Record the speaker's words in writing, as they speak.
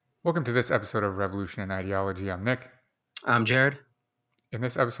Welcome to this episode of Revolution and Ideology. I'm Nick. I'm Jared. In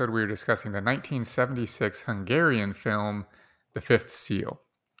this episode, we are discussing the 1976 Hungarian film, The Fifth Seal.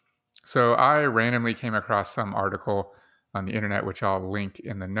 So I randomly came across some article on the internet, which I'll link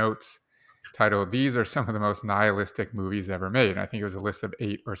in the notes, titled, "These are some of the most nihilistic movies ever made." And I think it was a list of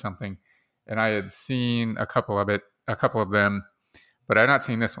 8 or something. And I had seen a couple of them, but I had not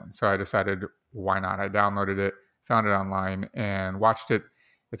seen this one. So I decided, why not? I downloaded it, found it online, and watched it.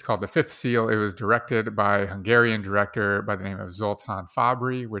 It's called The Fifth Seal. It was directed by a Hungarian director by the name of Zoltán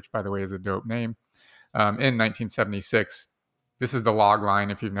Fabry, which, by the way, is a dope name, in 1976. This is the log line,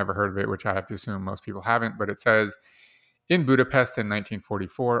 if you've never heard of it, which I have to assume most people haven't, but it says, "In Budapest in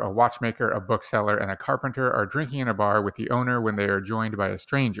 1944, a watchmaker, a bookseller, and a carpenter are drinking in a bar with the owner when they are joined by a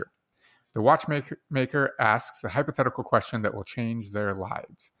stranger. The watchmaker asks a hypothetical question that will change their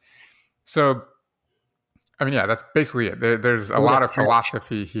lives." So, I mean, yeah, that's basically it. There's a lot of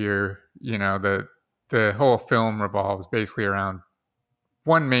philosophy here. You know, the whole film revolves basically around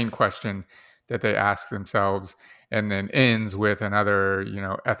one main question that they ask themselves, and then ends with another,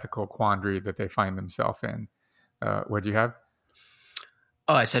 ethical quandary that they find themselves in. What do you have?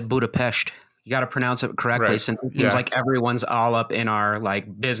 Oh, I said Budapest. You got to pronounce it correctly, Right. since it seems like everyone's all up in our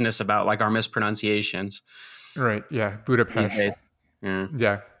business about our mispronunciations. Right. Yeah. these Budapest. days.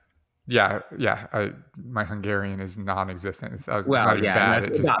 Yeah. Yeah. My Hungarian is non-existent. It's not Well, even yeah. bad. It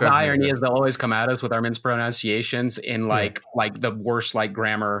just The doesn't irony exist. is they'll always come at us with our mispronunciations in like the worst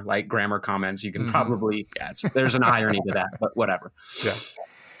grammar comments you can probably. Yeah, there's an irony to that, but whatever.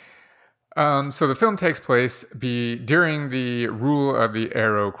 Yeah. So the film takes place during the rule of the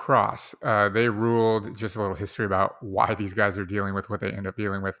Arrow Cross. They ruled, just a little history about why these guys are dealing with what they end up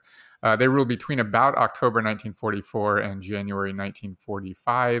dealing with. They ruled between about October 1944 and January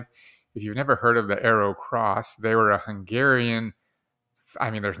 1945. If you've never heard of the Arrow Cross, they were a Hungarian,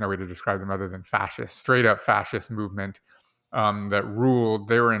 there's no way to describe them other than fascist, straight up fascist movement that ruled.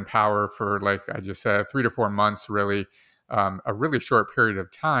 They were in power for, like I just said, 3 to 4 months, really, a really short period of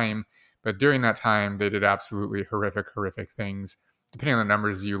time. But during that time, they did absolutely horrific things. Depending on the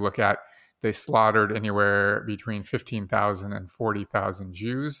numbers you look at, they slaughtered anywhere between 15,000 and 40,000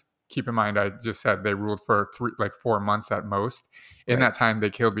 Jews. Keep in mind, I just said they ruled for 4 months at most. In that time, they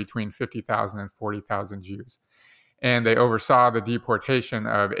killed between 50,000 and 40,000 Jews. And they oversaw the deportation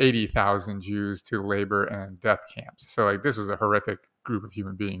of 80,000 Jews to labor and death camps. So this was a horrific group of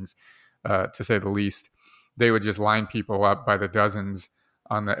human beings, to say the least. They would just line people up by the dozens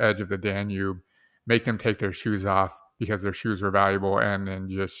on the edge of the Danube, make them take their shoes off because their shoes were valuable, and then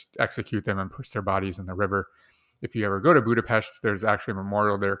just execute them and push their bodies in the river. If you ever go to Budapest, there's actually a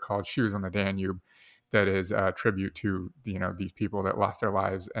memorial there called Shoes on the Danube that is a tribute to these people that lost their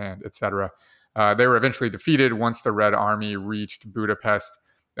lives, and etc. They were eventually defeated once the Red Army reached Budapest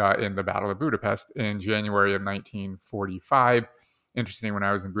in the Battle of Budapest in January of 1945. Interesting, when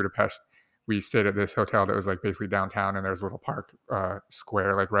I was in Budapest, we stayed at this hotel that was basically downtown, and there's a little park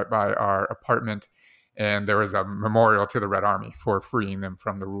square right by our apartment, and there was a memorial to the Red Army for freeing them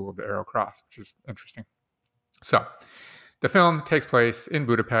from the rule of the Arrow Cross, which is interesting. So the film takes place in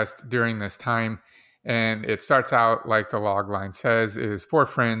Budapest during this time, and it starts out, like the log line says, is 4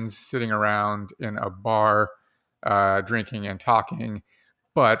 friends sitting around in a bar drinking and talking.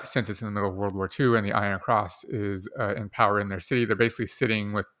 But since it's in the middle of World War II and the Iron Cross is in power in their city, they're basically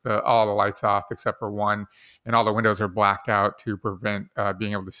sitting with all the lights off except for one, and all the windows are blacked out to prevent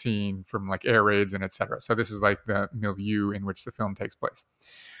being able to see from air raids and etc. So this is the milieu in which the film takes place.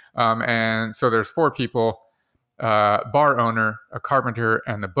 And so there's 4 people, bar owner, a carpenter,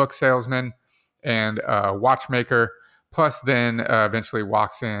 and the book salesman, and a watchmaker. Plus, then eventually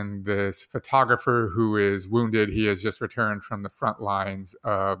walks in this photographer who is wounded. He has just returned from the front lines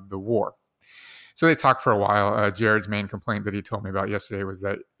of the war. So they talk for a while. Jared's main complaint that he told me about yesterday was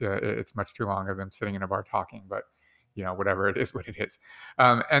that it's much too long of them sitting in a bar talking, but whatever, it is what it is.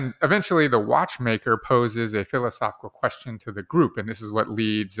 And eventually the watchmaker poses a philosophical question to the group. And this is what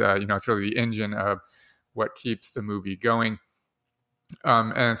leads, it's really the engine of what keeps the movie going.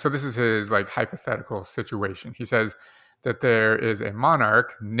 And so this is his hypothetical situation. He says that there is a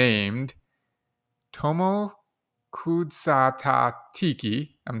monarch named Tomo Kudsatatiki.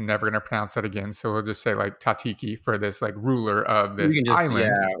 I'm never going to pronounce that again, so we'll just say Tatiki for this ruler of this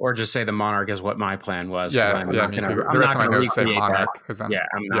island. Yeah, or just say the monarch is what my plan was. Yeah, me too. The rest of my notes say monarch because I'm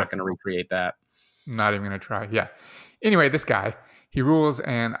not going to recreate that. I'm not even going to try. Yeah. Anyway, this guy, he rules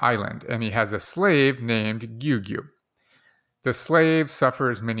an island, and he has a slave named Gyugyu. The slave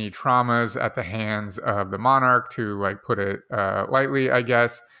suffers many traumas at the hands of the monarch, to put it lightly, I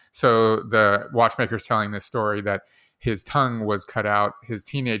guess. So the watchmaker's telling this story that his tongue was cut out, his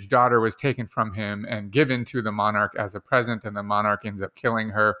teenage daughter was taken from him and given to the monarch as a present, and the monarch ends up killing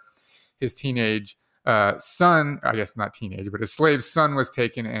her. His teenage son, I guess not teenage, but his slave son was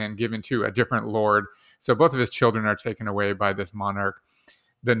taken and given to a different lord. So both of his children are taken away by this monarch.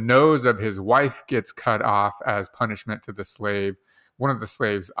 The nose of his wife gets cut off as punishment to the slave. One of the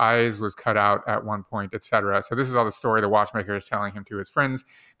slave's eyes was cut out at one point, etc. So this is all the story the watchmaker is telling him to his friends.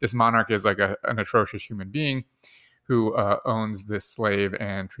 This monarch is like an atrocious human being who owns this slave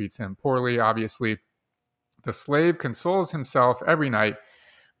and treats him poorly, obviously. The slave consoles himself every night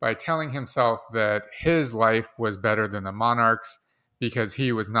by telling himself that his life was better than the monarch's because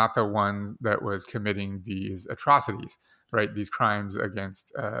he was not the one that was committing these atrocities, right? These crimes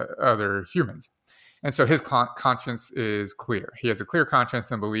against other humans. And so his conscience is clear. He has a clear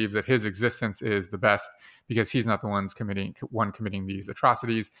conscience and believes that his existence is the best because he's not the one committing these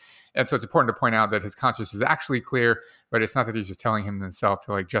atrocities. And so it's important to point out that his conscience is actually clear, but it's not that he's just telling himself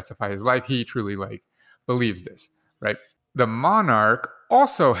to like justify his life. He truly like believes this, right? The monarch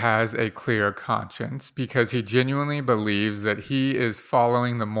also has a clear conscience because he genuinely believes that he is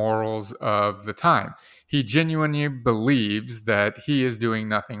following the morals of the time. He genuinely believes that he is doing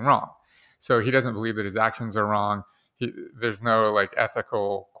nothing wrong. So he doesn't believe that his actions are wrong. There's no like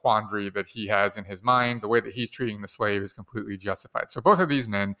ethical quandary that he has in his mind. The way that he's treating the slave is completely justified. So both of these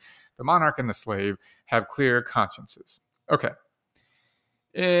men, the monarch and the slave, have clear consciences. Okay.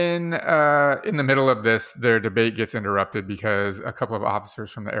 In the middle of this, their debate gets interrupted because a couple of officers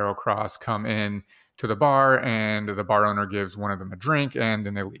from the Arrow Cross come in to the bar, and the bar owner gives one of them a drink, and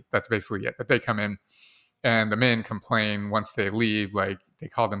then they leave. That's basically it. But they come in, and the men complain once they leave, like they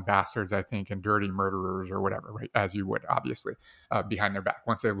call them bastards, I think, and dirty murderers or whatever, right? As you would, obviously, behind their back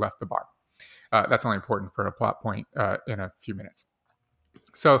once they've left the bar. That's only important for a plot point in a few minutes.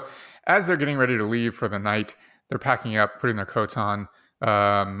 So as they're getting ready to leave for the night, they're packing up, putting their coats on.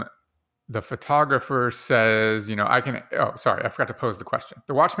 The photographer says, I forgot to pose the question.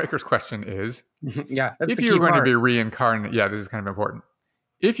 The watchmaker's question is, if you're going to be reincarnated, this is kind of important.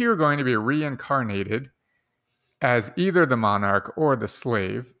 If you're going to be reincarnated as either the monarch or the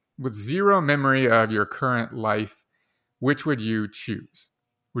slave with zero memory of your current life, which would you choose?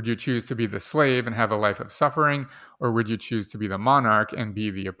 Would you choose to be the slave and have a life of suffering, or would you choose to be the monarch and be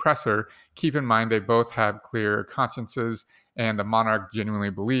the oppressor? Keep in mind, they both have clear consciences, and the monarch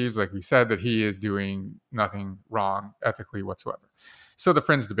genuinely believes, like we said, that he is doing nothing wrong ethically whatsoever. So the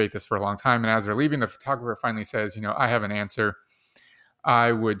friends debate this for a long time, and as they're leaving, the photographer finally says, I have an answer.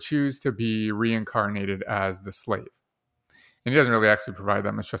 I would choose to be reincarnated as the slave. And he doesn't really actually provide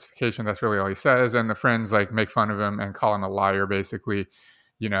that much justification. That's really all he says. And the friends like make fun of him and call him a liar, basically,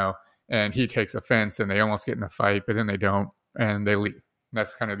 and he takes offense and they almost get in a fight, but then they don't, and they leave.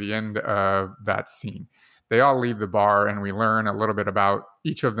 That's kind of the end of that scene. They all leave the bar, and we learn a little bit about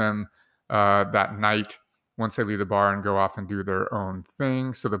each of them that night once they leave the bar and go off and do their own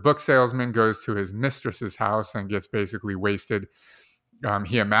thing. So the book salesman goes to his mistress's house and gets basically wasted.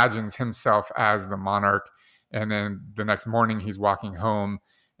 He imagines himself as the monarch, and then the next morning he's walking home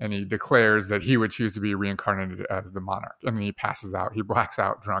and he declares that he would choose to be reincarnated as the monarch. And then he passes out. He blacks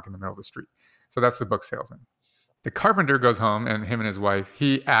out drunk in the middle of the street. So that's the book salesman. The carpenter goes home, and him and his wife,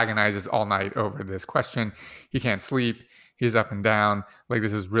 he agonizes all night over this question. He can't sleep. He's up and down. Like,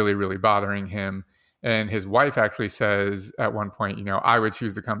 this is really, really bothering him. And his wife actually says at one point, I would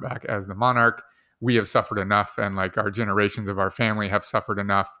choose to come back as the monarch. We have suffered enough, and like our generations of our family have suffered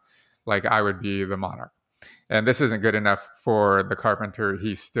enough. Like, I would be the monarch. And this isn't good enough for the carpenter.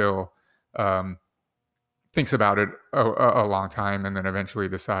 He still thinks about it a long time, and then eventually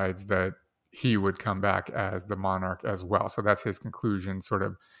decides that he would come back as the monarch as well. So that's his conclusion sort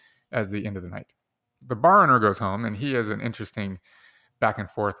of as the end of the night. The bar owner goes home, and he has an interesting back and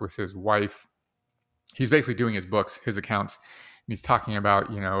forth with his wife. He's basically doing his books, his accounts. And he's talking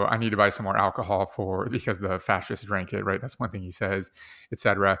about, I need to buy some more alcohol because the fascists drank it, right? That's one thing he says,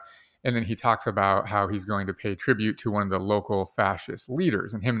 etc. And then he talks about how he's going to pay tribute to one of the local fascist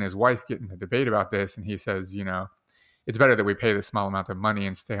leaders. And him and his wife get in a debate about this. And he says, it's better that we pay the small amount of money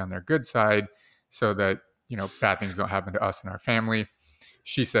and stay on their good side so that, bad things don't happen to us and our family.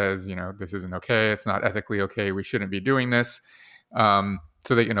 She says, this isn't okay. It's not ethically okay. We shouldn't be doing this. So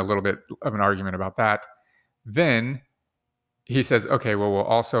they get in a little bit of an argument about that. Then he says, okay, well, we'll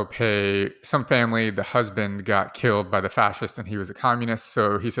also pay some family. The husband got killed by the fascists and he was a communist.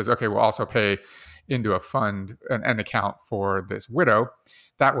 So he says, okay, we'll also pay into a fund, an account for this widow.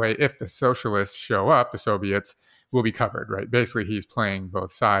 That way, if the socialists show up, the Soviets will be covered, right? Basically, he's playing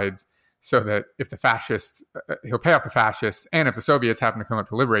both sides so that if the fascists, he'll pay off the fascists, and if the Soviets happen to come up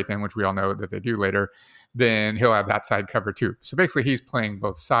to liberate them, which we all know that they do later, then he'll have that side covered too. So basically, he's playing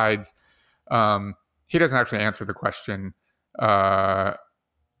both sides. He doesn't actually answer the question. I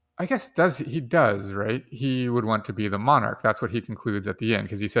guess he does, right? He would want to be the monarch. That's what he concludes at the end,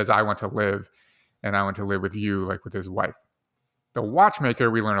 because he says, I want to live, and I want to live with you, like with his wife. The watchmaker,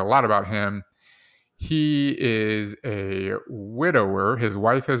 we learn a lot about him. He is a widower. His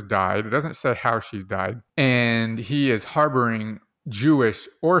wife has died. It doesn't say how she's died. And he is harboring Jewish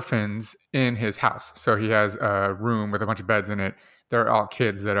orphans in his house. So he has a room with a bunch of beds in it. They're all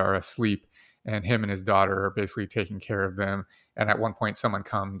kids that are asleep, and him and his daughter are basically taking care of them. And at one point, someone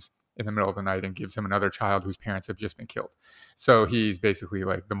comes in the middle of the night and gives him another child whose parents have just been killed. So he's basically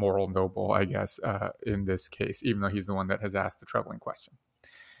like the moral noble, I guess, in this case, even though he's the one that has asked the troubling question.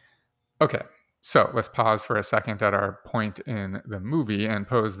 Okay. So let's pause for a second at our point in the movie and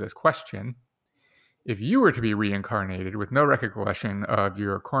pose this question. If you were to be reincarnated with no recollection of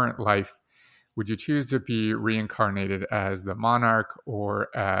your current life, would you choose to be reincarnated as the monarch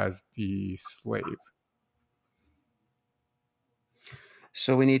or as the slave?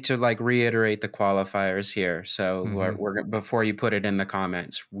 So we need to like reiterate the qualifiers here. So we're before you put it in the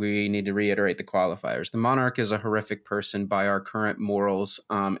comments, we need to reiterate the qualifiers. The monarch is a horrific person by our current morals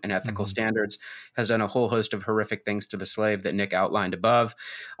and ethical standards, has done a whole host of horrific things to the slave that Nick outlined above,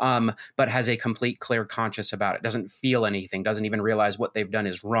 but has a complete clear conscience about it, doesn't feel anything, doesn't even realize what they've done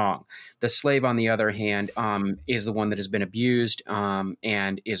is wrong. The slave, on the other hand, is the one that has been abused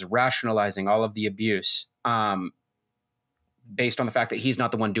and is rationalizing all of the abuse based on the fact that he's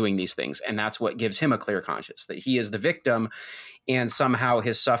not the one doing these things. And that's what gives him a clear conscience, that he is the victim, and somehow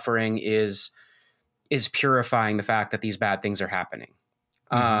his suffering is purifying the fact that these bad things are happening.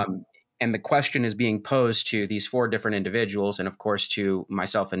 And the question is being posed to these four different individuals. And of course, to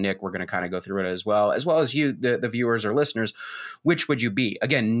myself and Nick, we're going to kind of go through it as well as you, the viewers or listeners. Which would you be?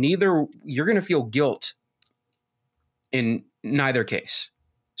 Again, you're going to feel guilt in neither case.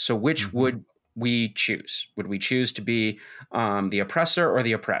 So which would we choose? Would we choose to be the oppressor or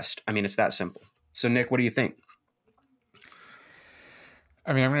the oppressed? I mean, it's that simple. So Nick, what do you think?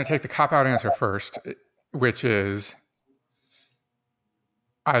 I mean, I'm going to take the cop-out answer first, which is,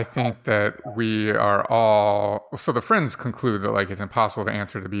 I think that we are all, so the friends conclude that like it's impossible to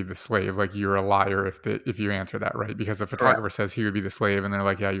answer to be the slave. Like you're a liar if you answer that, right? Because the photographer says he would be the slave, and they're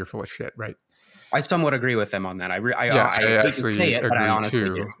like, yeah, you're full of shit, right? I somewhat agree with them on that. I actually say it, agree but I honestly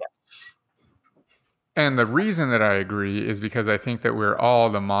too. do. And the reason that I agree is because I think that we're all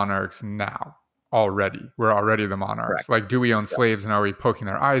the monarchs now already. We're already the monarchs. Correct. Like, do we own slaves and are we poking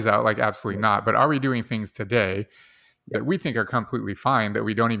their eyes out? Like, absolutely not. But are we doing things today that we think are completely fine, that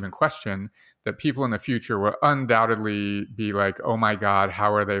we don't even question, that people in the future will undoubtedly be like, oh my God,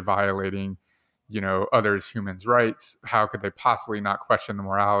 how are they violating, others' humans' rights? How could they possibly not question the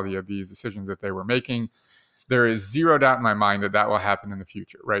morality of these decisions that they were making? There is zero doubt in my mind that will happen in the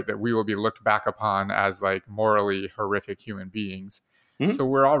future, right? That we will be looked back upon as like morally horrific human beings. So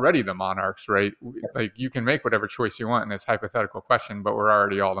we're already the monarchs, right? Like you can make whatever choice you want in this hypothetical question, but we're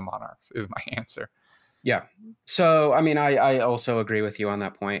already all the monarchs is my answer. Yeah. So, I mean, I also agree with you on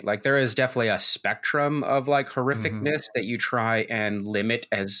that point. Like there is definitely a spectrum of like horrificness that you try and limit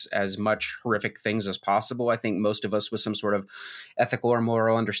as much horrific things as possible. I think most of us with some sort of ethical or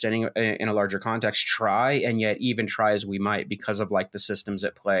moral understanding in a larger context try, and yet even try as we might because of like the systems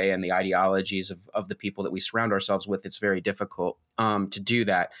at play and the ideologies of the people that we surround ourselves with, it's very difficult to do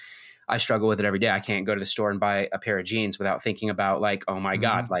that. I struggle with it every day. I can't go to the store and buy a pair of jeans without thinking about like, oh my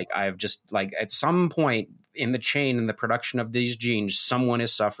God, like I've just like at some point in the chain in the production of these jeans, someone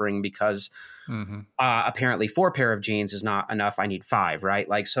is suffering because apparently 4 pair of jeans is not enough. I need 5, right?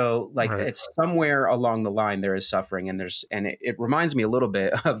 Like, so like it's somewhere along the line there is suffering, and it reminds me a little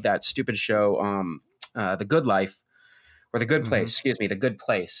bit of that stupid show, The Good Life. Or The Good Place, The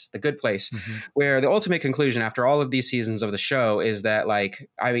Good Place, where the ultimate conclusion after all of these seasons of the show is that, like,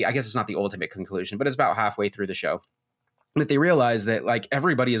 I guess it's not the ultimate conclusion, but it's about halfway through the show that they realize that, like,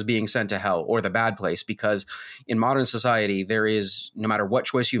 everybody is being sent to hell or the bad place because in modern society, there is, no matter what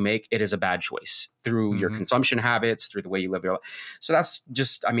choice you make, it is a bad choice through your consumption habits, through the way you live your life. So that's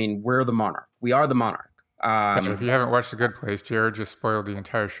just, I mean, we're the monarch. We are the monarch. If you haven't watched The Good Place, Jared just spoiled the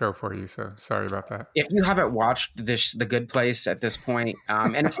entire show for you, so sorry about that. If you haven't watched The Good Place at this point,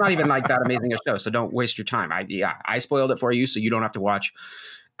 and it's not even like that amazing a show, so don't waste your time. I spoiled it for you, so you don't have to watch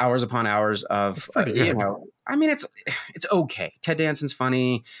hours upon hours of I mean, it's okay. Ted Danson's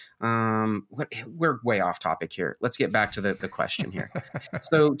funny. We're way off topic here. Let's get back to the question here.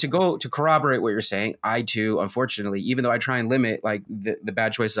 So to corroborate what you're saying, I too, unfortunately, even though I try and limit like the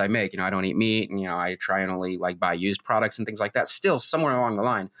bad choices I make, I don't eat meat, and I try and only like buy used products and things like that. Still, somewhere along the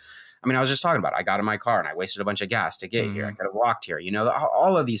line, I mean, I was just talking about it. I got in my car and I wasted a bunch of gas to get here. I could have walked here.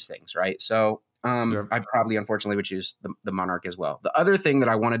 All of these things, right? So. Yep. I probably, unfortunately, would choose the Monarch as well. The other thing that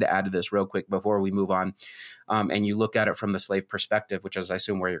I wanted to add to this real quick before we move on, and you look at it from the slave perspective, which is, I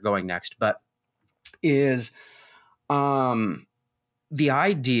assume, where you're going next, but is the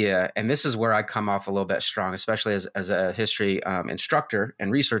idea, and this is where I come off a little bit strong, especially as a history instructor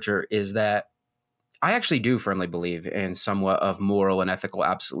and researcher, is that I actually do firmly believe in somewhat of moral and ethical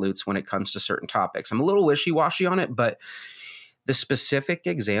absolutes when it comes to certain topics. I'm a little wishy-washy on it, but the specific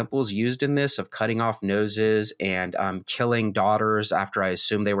examples used in this of cutting off noses and killing daughters after I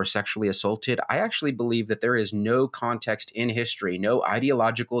assume they were sexually assaulted, I actually believe that there is no context in history, no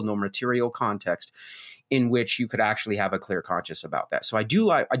ideological, no material context in which you could actually have a clear conscience about that. So I do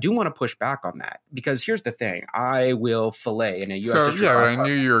want to push back on that, because here's the thing: I will fillet in a U.S. So yeah, I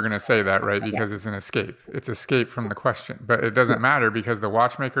knew you were going to say that, right? Because it's an escape. It's escape from the question, but it doesn't matter because the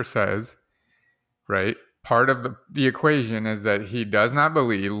watchmaker says, right? Part of the equation is that he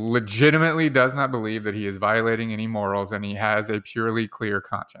legitimately does not believe that he is violating any morals, and he has a purely clear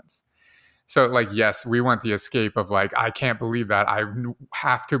conscience. So like, yes, we want the escape of like, I can't believe that. I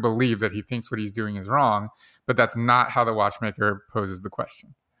have to believe that he thinks what he's doing is wrong, but that's not how the watchmaker poses the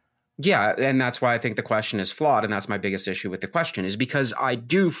question. Yeah, and that's why I think the question is flawed, and that's my biggest issue with the question, is because I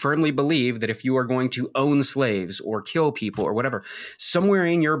do firmly believe that if you are going to own slaves or kill people or whatever, somewhere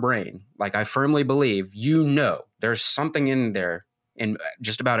in your brain, like I firmly believe, there's something in there in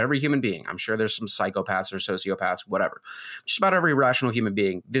just about every human being. I'm sure there's some psychopaths or sociopaths, whatever. Just about every rational human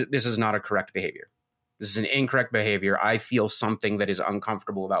being, this is not a correct behavior. This is an incorrect behavior. I feel something that is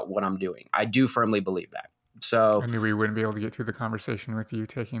uncomfortable about what I'm doing. I do firmly believe that. So I knew we wouldn't be able to get through the conversation with you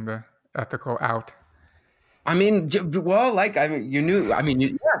taking the ethical out. I mean, well, like, I mean,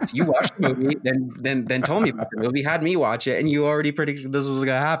 yes, you watched the movie, then told me about the movie, had me watch it, and you already predicted this was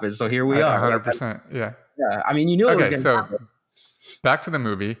going to happen. So here we are. 100%. Yeah. Yeah. I mean, it was going to happen. Back to the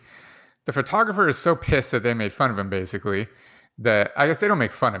movie. The photographer is so pissed that they made fun of him, basically, that I guess they don't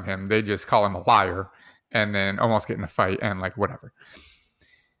make fun of him. They just call him a liar and then almost get in a fight and like whatever.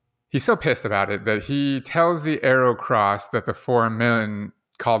 He's so pissed about it that he tells the Arrow Cross that the four men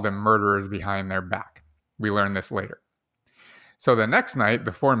called them murderers behind their back. We learn this later. So the next night,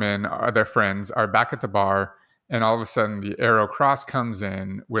 the four men, their friends, are back at the bar, and all of a sudden the Arrow Cross comes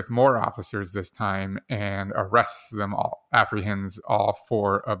in with more officers this time and arrests them all, apprehends all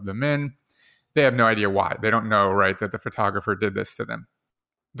four of the men. They have no idea why. They don't know, right, that the photographer did this to them.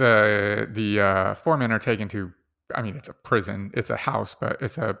 The four men are taken to, I mean, it's a prison. It's a house, but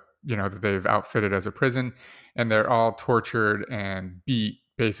it's a, that they've outfitted as a prison, and they're all tortured and beat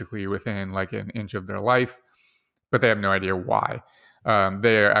basically within like an inch of their life, but they have no idea why.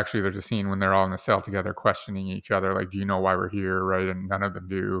 There's a scene when they're all in the cell together questioning each other, like, do you know why we're here, right? And none of them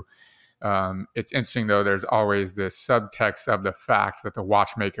do. It's interesting, though, there's always this subtext of the fact that the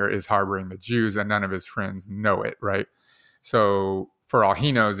watchmaker is harboring the Jews and none of his friends know it, right? So for all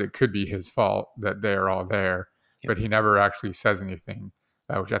he knows, it could be his fault that they're all there, but he never actually says anything,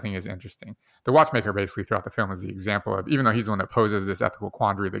 which I think is interesting. The watchmaker basically throughout the film is the example of, even though he's the one that poses this ethical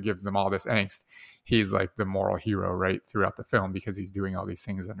quandary that gives them all this angst, he's like the moral hero, right, throughout the film because he's doing all these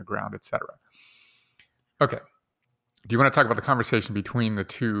things underground, etc. Okay. Do you want to talk about the conversation between the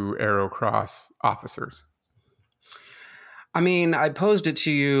two Arrow Cross officers? I mean, I posed it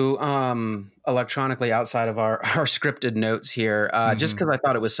to you electronically outside of our scripted notes here, just because I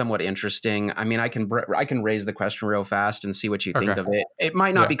thought it was somewhat interesting. I mean, I can raise the question real fast and see what you think of it. It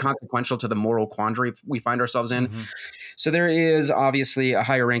might not be consequential to the moral quandary we find ourselves in. So there is obviously a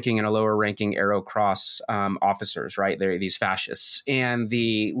higher ranking and a lower ranking Arrow Cross officers, right? They're these fascists. And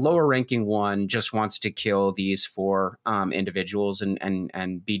the lower ranking one just wants to kill these four individuals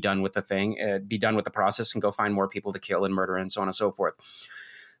and be done with the thing, be done with the process and go find more people to kill and murder and so on and so forth.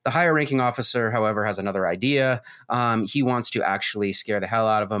 The higher ranking officer, however, has another idea. He wants to actually scare the hell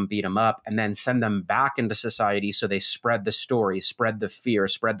out of them, beat them up, and then send them back into society so they spread the story, spread the fear,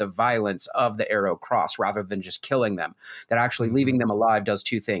 spread the violence of the Arrow Cross rather than just killing them. That actually leaving them alive does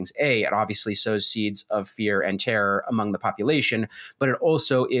two things. A, it obviously sows seeds of fear and terror among the population, but it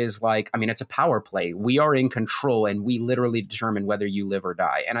also is like, I mean, it's a power play. We are in control and we literally determine whether you live or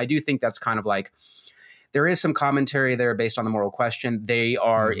die. And I do think that's kind of like, there is some commentary there based on the moral question. They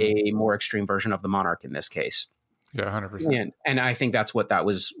are a more extreme version of the monarch in this case. Yeah, 100%. And I think that's what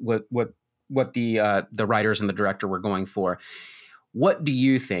the writers and the director were going for. What do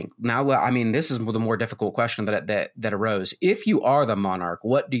you think? Now, I mean, this is the more difficult question that arose. If you are the monarch,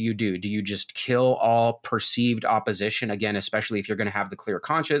 what do you do? Do you just kill all perceived opposition, again, especially if you're going to have the clear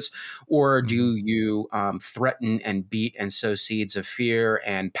conscience, or do you threaten and beat and sow seeds of fear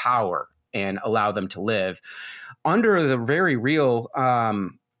and power and allow them to live under the very real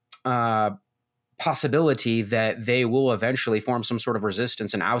possibility that they will eventually form some sort of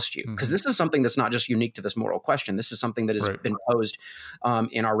resistance and oust you? Because this is something that's not just unique to this moral question. This is something that has been posed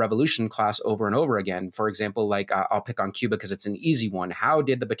in our revolution class over and over again. For example, like I'll pick on Cuba because it's an easy one. How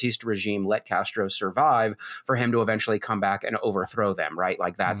did the Batista regime let Castro survive for him to eventually come back and overthrow them, right?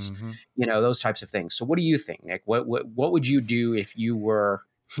 Like that's, those types of things. So what do you think, Nick? What would you do if you were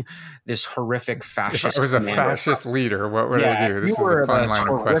this horrific fascist? If I was a fascist leader, what would I do? This is a fun line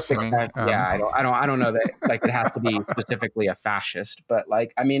of questioning. I don't know that like it has to be specifically a fascist, but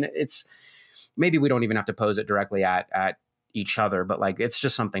like, I mean, it's maybe we don't even have to pose it directly at each other, but like, it's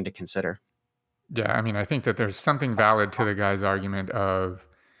just something to consider. Yeah. I mean, I think that there's something valid to the guy's argument of,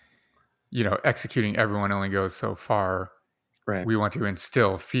 executing everyone only goes so far. Right. We want to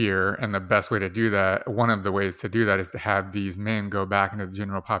instill fear, and the best way to do that, one of the ways to do that, is to have these men go back into the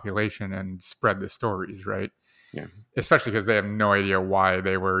general population and spread the stories, right? Yeah. Especially because they have no idea why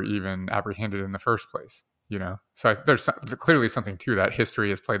they were even apprehended in the first place, So there's clearly something to that. History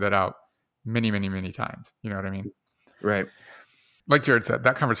has played that out many, many, many times. You know what I mean? Right. Like Jared said,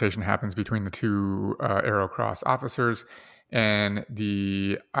 that conversation happens between the two Aerocross officers. And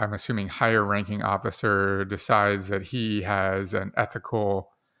I'm assuming, higher ranking officer decides that he has an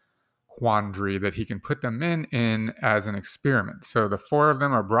ethical quandary that he can put them in as an experiment. So the four of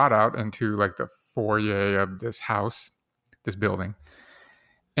them are brought out into like the foyer of this house, this building.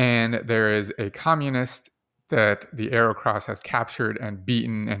 And there is a communist that the Aerocross has captured and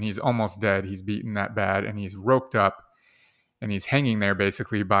beaten, and he's almost dead. He's beaten that bad, and he's roped up, and he's hanging there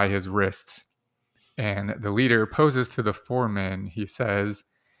basically by his wrists. And the leader poses to the four men. He says,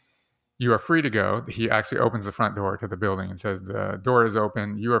 "You are free to go." He actually opens the front door to the building and says, "The door is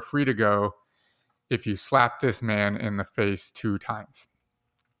open. You are free to go if you slap this man in the face 2 times."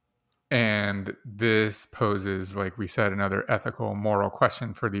 And this poses, like we said, another ethical, moral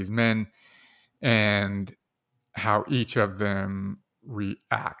question for these men and how each of them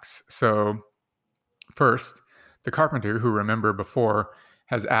reacts. So first, the carpenter, who, remember before,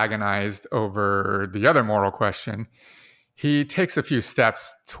 has agonized over the other moral question, he takes a few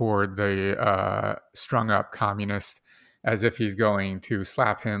steps toward the strung up communist as if he's going to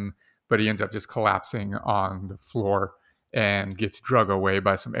slap him, but he ends up just collapsing on the floor and gets drug away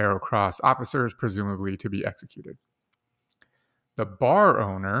by some Aerocross officers, presumably to be executed. The bar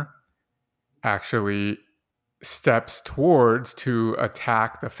owner actually steps towards to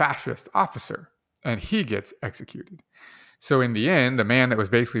attack the fascist officer, and he gets executed. So in the end, the man that was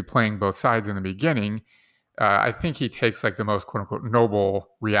basically playing both sides in the beginning, I think he takes like the most quote unquote noble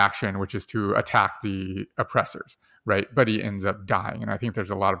reaction, which is to attack the oppressors, right? But he ends up dying. And I think there's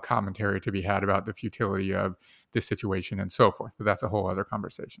a lot of commentary to be had about the futility of this situation and so forth, but that's a whole other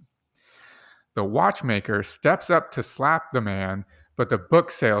conversation. The watchmaker steps up to slap the man, but the book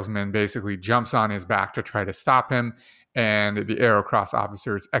salesman basically jumps on his back to try to stop him, and the Aerocross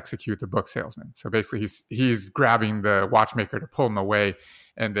officers execute the book salesman. So basically he's grabbing the watchmaker to pull him away,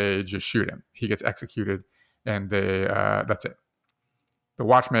 and they just shoot him. He gets executed, and that's it. The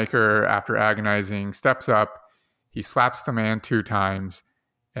watchmaker, after agonizing, steps up, he slaps the man 2 times,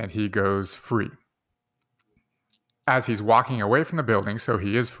 and he goes free. As he's walking away from the building, so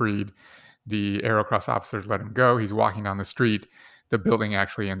he is freed, the Aerocross officers let him go. He's walking down the street. The building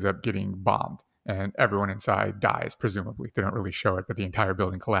actually ends up getting bombed, and everyone inside dies, presumably. They don't really show it, but the entire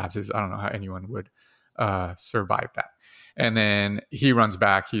building collapses. I don't know how anyone would survive that. And then he runs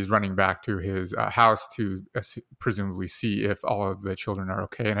back. He's running back to his house to presumably see if all of the children are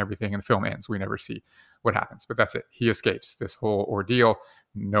okay and everything. And the film ends. We never see what happens, but that's it. He escapes this whole ordeal.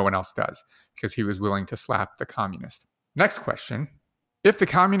 No one else does, because he was willing to slap the communist. Next question. If the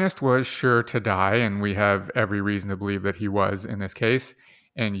communist was sure to die, and we have every reason to believe that he was in this case,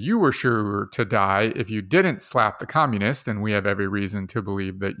 and you were sure to die if you didn't slap the communist, and we have every reason to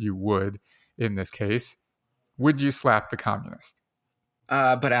believe that you would in this case, would you slap the communist?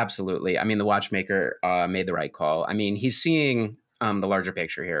 But absolutely. I mean, the watchmaker made the right call. I mean, he's seeing the larger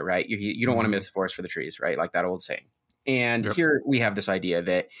picture here, right? You don't want to miss the forest for the trees, right? Like that old saying. And here we have this idea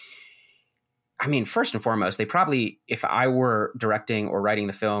that, I mean, first and foremost, they probably, if I were directing or writing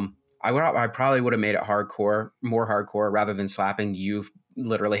the film, I probably would have made it more hardcore, rather than slapping. You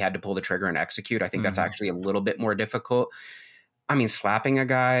literally had to pull the trigger and execute. I think that's actually a little bit more difficult. I mean, slapping a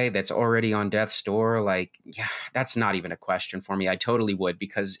guy that's already on death's door, like, yeah, that's not even a question for me. I totally would,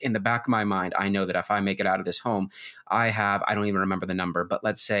 because in the back of my mind, I know that if I make it out of this home, I don't even remember the number, but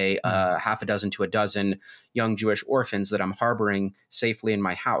let's say half a dozen to a dozen young Jewish orphans that I'm harboring safely in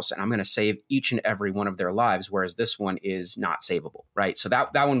my house, and I'm going to save each and every one of their lives, whereas this one is not savable, right? So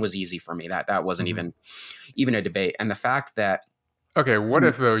that one was easy for me. That wasn't even a debate. And the fact that... Okay, what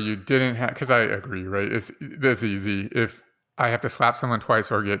if, though, you didn't have... Because I agree, right? That's easy. If I have to slap someone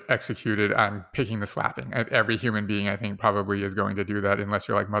twice or get executed, I'm picking the slapping. Every human being, I think, probably is going to do that, unless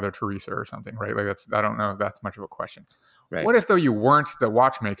you're like Mother Teresa or something, right? Like, I don't know if that's much of a question. Right. What if, though, you weren't the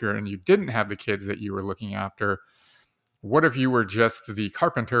watchmaker and you didn't have the kids that you were looking after? What if you were just the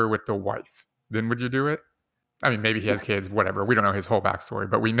carpenter with the wife? Then would you do it? I mean, maybe he has kids, whatever. We don't know his whole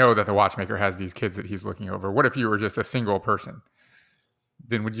backstory, but we know that the watchmaker has these kids that he's looking over. What if you were just a single person?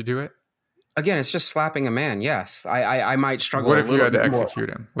 Then would you do it? Again, it's just slapping a man. Yes, I might struggle. What if you had to execute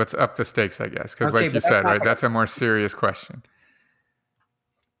him? Let's up the stakes, I guess, because like you said, right, that's a more serious question.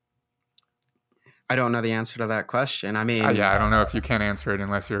 I don't know the answer to that question. I mean, I don't know if you can answer it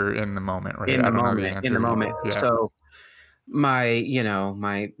unless you're in the moment, right? In the moment. Yeah. So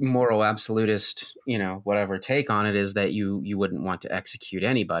my moral absolutist, whatever take on it is that you wouldn't want to execute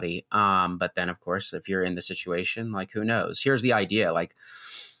anybody. But then, of course, if you're in the situation, like, who knows? Here's the idea, like,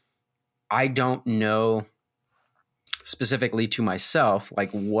 I don't know specifically to myself,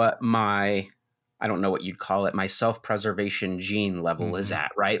 like, what I don't know what you'd call it, my self-preservation gene level is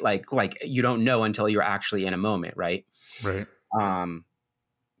at, right? Like you don't know until you're actually in a moment, right? Right.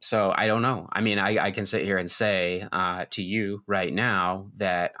 So I don't know. I mean, I can sit here and say to you right now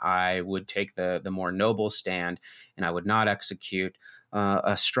that I would take the more noble stand, and I would not execute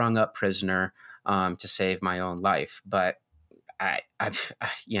a strung up prisoner to save my own life. But I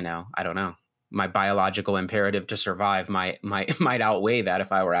don't know. My biological imperative to survive might outweigh that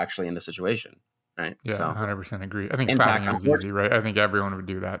if I were actually in the situation, right? Yeah, so, 100% agree. I think slapping is easy, right? I think everyone would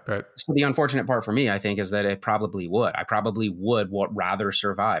do that, but so the unfortunate part for me, I think, is that it probably would. I probably would rather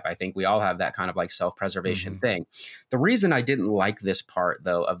survive. I think we all have that kind of like self-preservation thing. The reason I didn't like this part,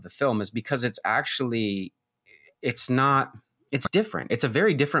 though, of the film is because it's different. It's a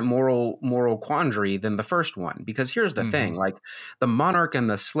very different moral quandary than the first one, because here's the thing, like the monarch and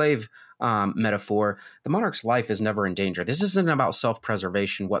the slave metaphor, the monarch's life is never in danger. This isn't about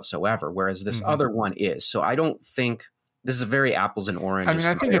self-preservation whatsoever, whereas this other one is. So I don't think this is a very apples and oranges. I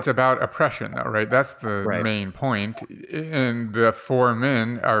mean, I think it's about oppression, though, right? That's the main point. And the four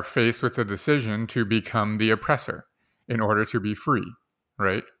men are faced with the decision to become the oppressor in order to be free,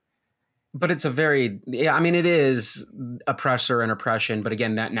 right? But it's it is oppressor and oppression. But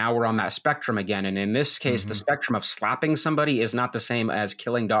again, that now we're on that spectrum again. And in this case, the spectrum of slapping somebody is not the same as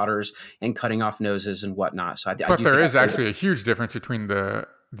killing daughters and cutting off noses and whatnot. So there is actually a huge difference between the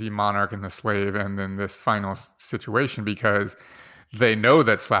monarch and the slave and then this final situation, because they know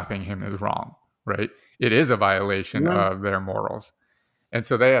that slapping him is wrong, right? It is a violation of their morals. And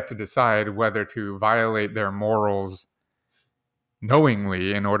so they have to decide whether to violate their morals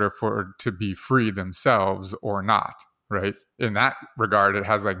knowingly in order to be free themselves or not, right? In that regard, it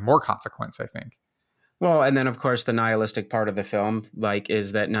has like more consequence, I think. Well, and then of course the nihilistic part of the film, like,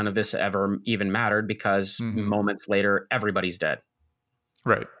 is that none of this ever even mattered, because moments later everybody's dead.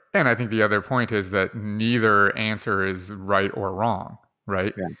 Right. And I think the other point is that neither answer is right or wrong,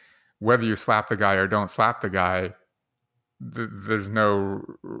 right? Yeah. Whether you slap the guy or don't slap the guy, there's no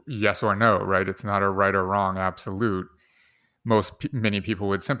yes or no, right? It's not a right or wrong absolute. Many people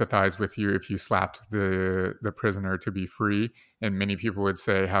would sympathize with you if you slapped the prisoner to be free, and many people would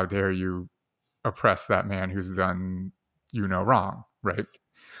say, "How dare you oppress that man who's done wrong?" Right?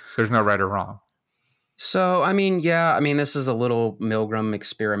 There's no right or wrong. So, I mean, this is a little Milgram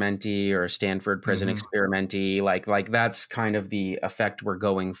experimenty or Stanford prison experimenty. Like that's kind of the effect we're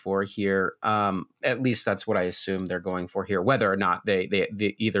going for here. At least that's what I assume they're going for here. Whether or not they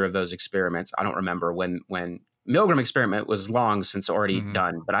either of those experiments, I don't remember when. Milgram experiment was long since already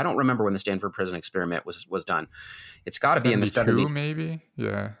done, but I don't remember when the Stanford prison experiment was done. It's got to be in the 70s. Maybe?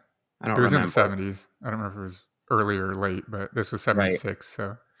 Yeah. I don't remember. It was in the 70s. I don't remember if it was early or late, but this was 76, right.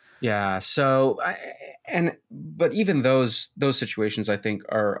 So... Yeah. So, but even those situations, I think,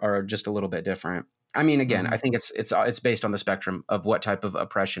 are just a little bit different. I mean, again, I think it's based on the spectrum of what type of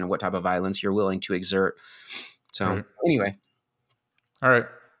oppression and what type of violence you're willing to exert. So, Anyway. All right.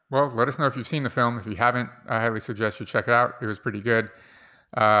 Well, let us know if you've seen the film. If you haven't, I highly suggest you check it out. It was pretty good.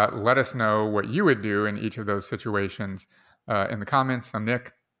 Let us know what you would do in each of those situations in the comments. I'm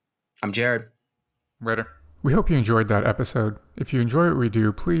Nick. I'm Jared. Later. We hope you enjoyed that episode. If you enjoy what we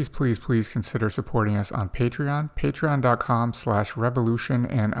do, please consider supporting us on Patreon,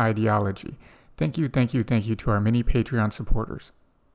 patreon.com/revolutionandideology. Thank you to our many Patreon supporters.